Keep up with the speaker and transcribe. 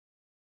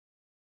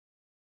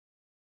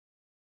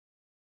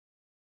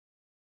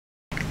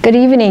Good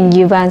evening,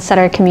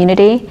 Yuba-Sutter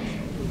community.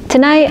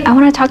 Tonight, I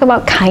want to talk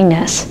about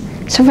kindness.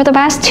 So for the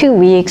past 2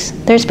 weeks,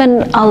 there's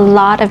been a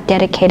lot of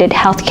dedicated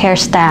healthcare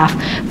staff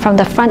from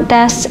the front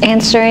desk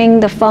answering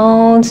the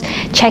phones,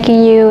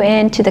 checking you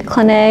into the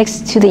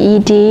clinics, to the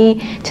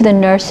ED, to the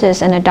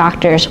nurses and the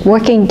doctors,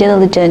 working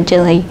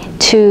diligently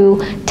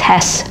to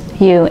test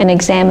you and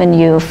examine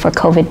you for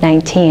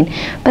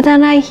COVID-19. But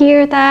then I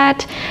hear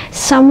that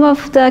some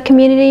of the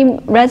community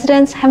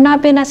residents have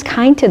not been as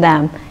kind to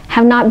them,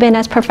 have not been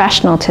as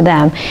professional to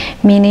them,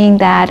 meaning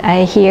that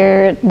I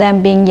hear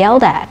them being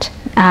yelled at,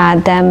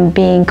 them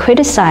being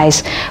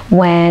criticized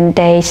when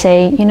they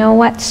say, you know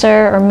what,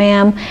 sir or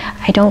ma'am,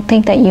 I don't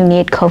think that you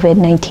need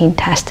COVID-19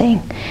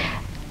 testing.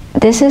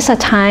 This is a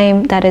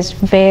time that is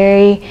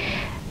very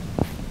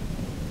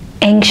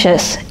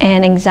anxious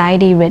and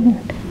anxiety-ridden,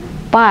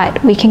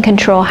 but we can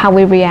control how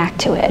we react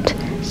to it.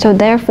 So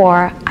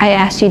therefore, I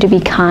ask you to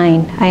be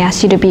kind. I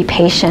ask you to be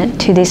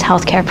patient to these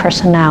healthcare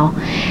personnel.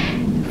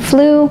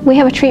 Flu, we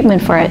have a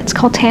treatment for it. It's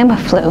called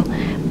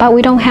Tamiflu, but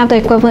we don't have the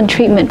equivalent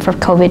treatment for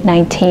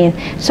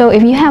COVID-19. So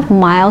if you have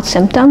mild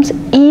symptoms,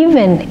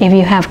 even if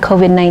you have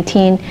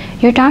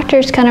COVID-19, your doctor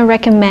is going to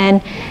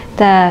recommend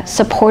the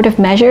supportive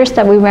measures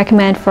that we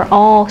recommend for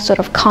all sort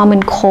of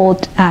common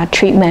cold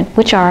treatment,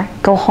 which are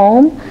go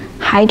home,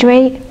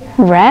 hydrate,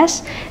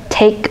 rest,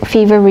 take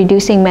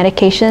fever-reducing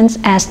medications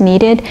as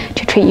needed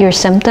to treat your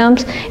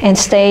symptoms, and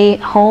stay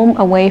home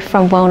away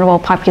from vulnerable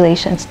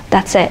populations.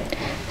 That's it.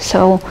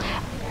 So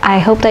I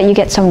hope that you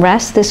get some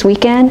rest this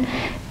weekend.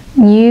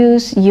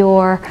 Use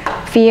your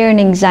fear and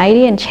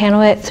anxiety and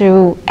channel it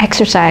through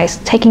exercise,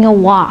 taking a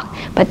walk.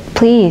 But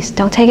please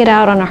don't take it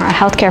out on our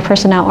healthcare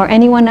personnel or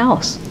anyone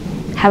else.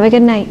 Have a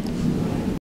good night.